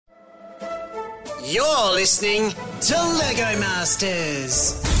You're listening to Lego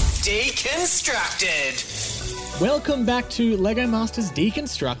Masters Deconstructed. Welcome back to Lego Masters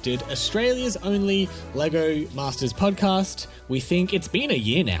Deconstructed, Australia's only Lego Masters podcast. We think it's been a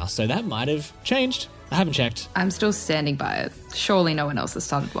year now, so that might have changed. I haven't checked. I'm still standing by it. Surely no one else has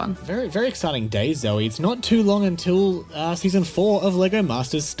started one. Very, very exciting days, Zoe. It's not too long until Season 4 of Lego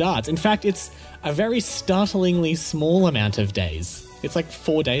Masters starts. In fact, it's a very startlingly small amount of days. It's like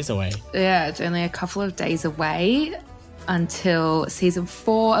 4 days away. Yeah, it's only a couple of days away until Season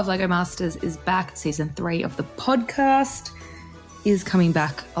 4 of Lego Masters is back. Season 3 of the podcast is coming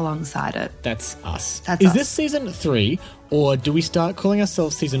back alongside it. That's us. That's is us. this Season 3, or do we start calling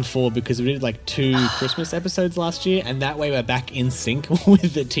ourselves Season 4 because we did like 2 Christmas episodes last year, and that way we're back in sync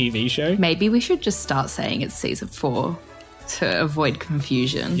with the TV show? Maybe we should just start saying it's Season 4 to avoid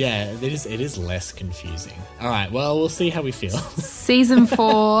confusion. Yeah, it is less confusing. All right, well, we'll see how we feel. Season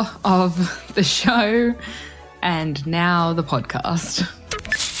 4 of the show and now the podcast.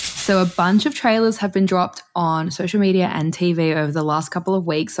 So a bunch of trailers have been dropped on social media and TV over the last couple of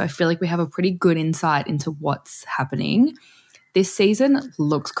weeks, so I feel like we have a pretty good insight into what's happening. This season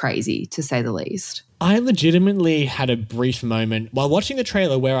looks crazy, to say the least. I legitimately had a brief moment while watching the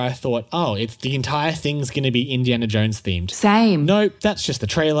trailer where I thought, oh, it's the entire thing's going to be Indiana Jones themed. Same. Nope, that's just the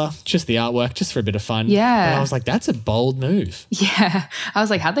trailer, just the artwork, just for a bit of fun. Yeah. And I was like, that's a bold move. Yeah. I was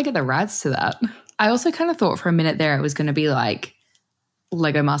like, how'd they get the rights to that? I also kind of thought for a minute there it was going to be like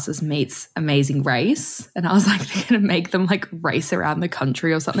Lego Masters meets Amazing Race. And I was like, they're going to make them like race around the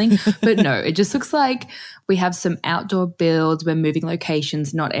country or something. But no, it just looks like we have some outdoor builds. We're moving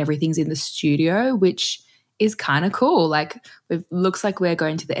locations. Not everything's in the studio, which is kind of cool. Like it looks like we're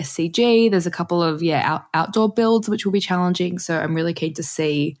going to the SCG. There's a couple of, outdoor builds, which will be challenging. So I'm really keen to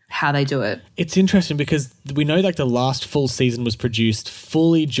see how they do it. It's interesting because we know like the last full season was produced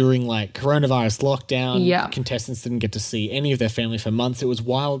fully during like coronavirus lockdown. Yeah. Contestants didn't get to see any of their family for months. It was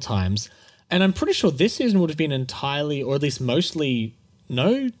wild times. And I'm pretty sure this season would have been entirely, or at least mostly,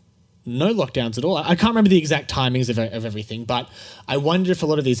 no lockdowns at all. I can't remember the exact timings of everything, but I wonder if a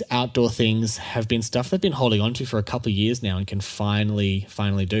lot of these outdoor things have been stuff they've been holding on to for a couple of years now and can finally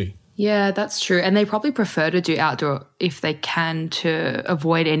do. Yeah, that's true. And they probably prefer to do outdoor if they can to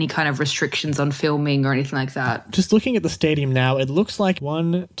avoid any kind of restrictions on filming or anything like that. Just looking at the stadium now, it looks like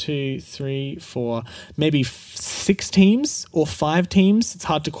 1, 2, 3, 4, maybe 6 teams or 5 teams. It's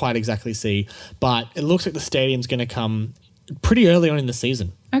hard to quite exactly see, but it looks like the stadium's going to come pretty early on in the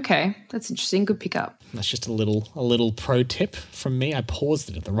season. Okay, that's interesting. Good pickup. That's just a little pro tip from me. I paused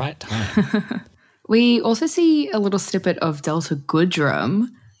it at the right time. We also see a little snippet of Delta Goodrum.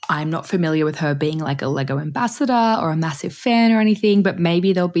 I'm not familiar with her being like a Lego ambassador or a massive fan or anything, but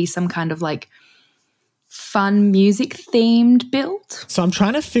maybe there'll be some kind of like fun music themed build. So I'm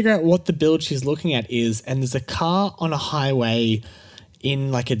trying to figure out what the build she's looking at is, and there's a car on a highway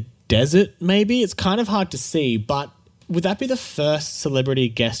in like a desert maybe. It's kind of hard to see, but would that be the first celebrity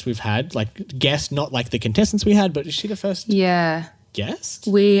guest we've had? Like guest, not like the contestants we had, but is she the first guest?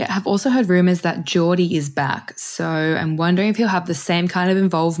 We have also heard rumours that Geordie is back. So I'm wondering if he'll have the same kind of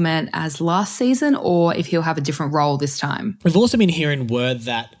involvement as last season or if he'll have a different role this time. We've also been hearing word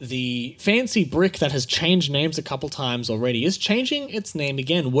that the fancy brick that has changed names a couple times already is changing its name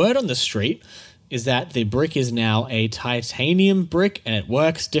again. Word on the street is that the brick is now a titanium brick and it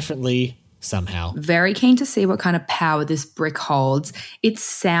works differently somehow. Very keen to see what kind of power this brick holds. It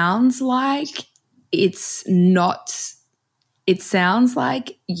sounds like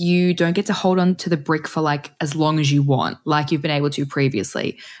you don't get to hold on to the brick for like as long as you want, like you've been able to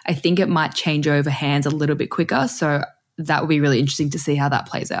previously. I think it might change over hands a little bit quicker. So that would be really interesting to see how that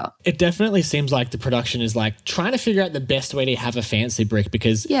plays out. It definitely seems like the production is like trying to figure out the best way to have a fancy brick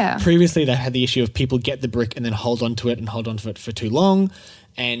because previously they had the issue of people get the brick and then hold on to it for too long.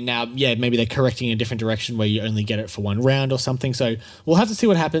 And now, maybe they're correcting in a different direction where you only get it for one round or something. So we'll have to see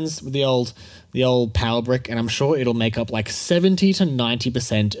what happens with the old power brick, and I'm sure it'll make up like 70 to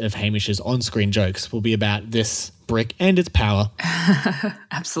 90% of Hamish's on-screen jokes will be about this brick and its power.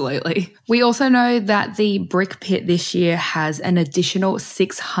 Absolutely. We also know that the brick pit this year has an additional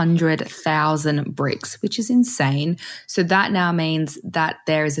 600,000 bricks, which is insane. So that now means that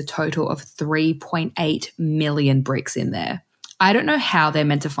there is a total of 3.8 million bricks in there. I don't know how they're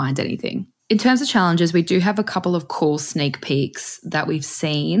meant to find anything. In terms of challenges, we do have a couple of cool sneak peeks that we've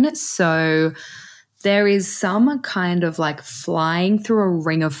seen. So there is some kind of like flying through a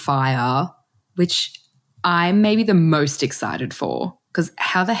ring of fire, which I'm maybe the most excited for because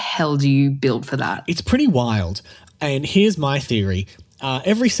how the hell do you build for that? It's pretty wild. And here's my theory.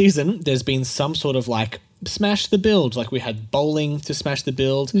 Every season there's been some sort of like smash the build. Like we had bowling to smash the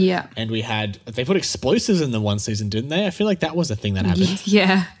build. Yeah. And they put explosives in the one season, didn't they? I feel like that was a thing that happened.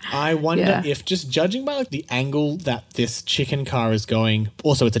 Yeah. I wonder if, just judging by like the angle that this chicken car is going,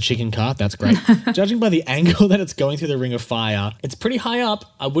 also it's a chicken car, that's great. Judging by the angle that it's going through the Ring of Fire, it's pretty high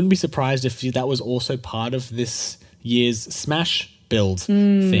up. I wouldn't be surprised if that was also part of this year's Smash build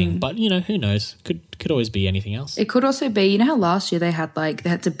thing. But, who knows? Could always be anything else. It could also be, how last year they had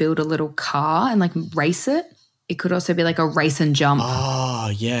to build a little car and like race it? It could also be like a race and jump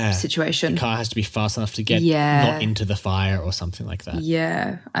situation. The car has to be fast enough to get not into the fire or something like that.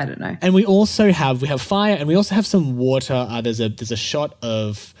 Yeah, I don't know. And we also have fire, and we also have some water. There's a shot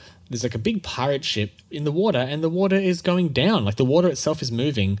of, there's like a big pirate ship in the water, and the water is going down. Like the water itself is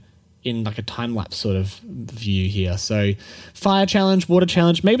moving in like a time-lapse sort of view here. So fire challenge, water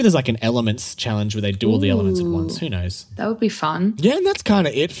challenge, maybe there's like an elements challenge where they do all the elements at once. Who knows? That would be fun. Yeah, and that's kind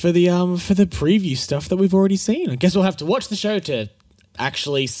of it for the preview stuff that we've already seen. I guess we'll have to watch the show to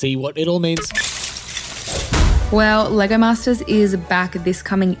actually see what it all means. Well, LEGO Masters is back this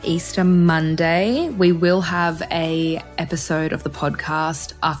coming Easter Monday. We will have a episode of the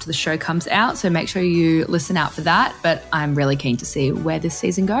podcast after the show comes out, so make sure you listen out for that. But I'm really keen to see where this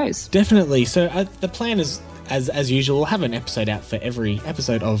season goes. Definitely. So the plan is, as usual, we'll have an episode out for every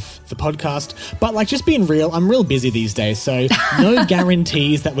episode of the podcast. But like, just being real, I'm real busy these days, so no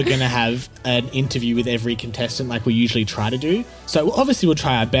guarantees that we're going to have an interview with every contestant like we usually try to do. So obviously we'll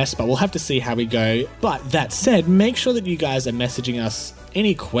try our best, but we'll have to see how we go. But that said, make sure that you guys are messaging us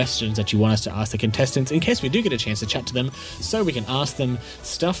any questions that you want us to ask the contestants in case we do get a chance to chat to them, so we can ask them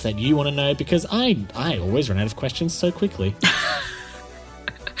stuff that you want to know, because I always run out of questions so quickly.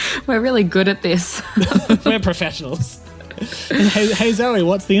 We're really good at this. We're professionals. Hey Zoe,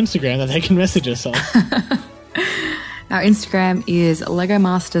 what's the Instagram that they can message us on? Our Instagram is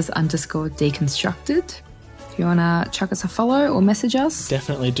LEGOMasters_deconstructed. If you want to chuck us a follow or message us.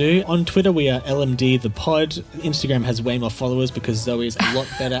 Definitely do. On Twitter, we are LMD the pod. Instagram has way more followers because Zoe is a lot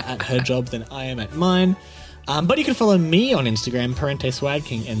better at her job than I am at mine. But you can follow me on Instagram, Parente Swag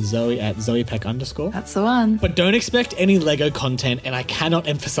King, and Zoe at ZoePeck_. That's the one. But don't expect any Lego content, and I cannot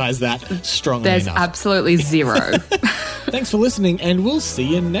emphasize that strongly enough. There's absolutely zero. Thanks for listening, and we'll see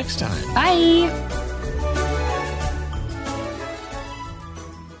you next time. Bye.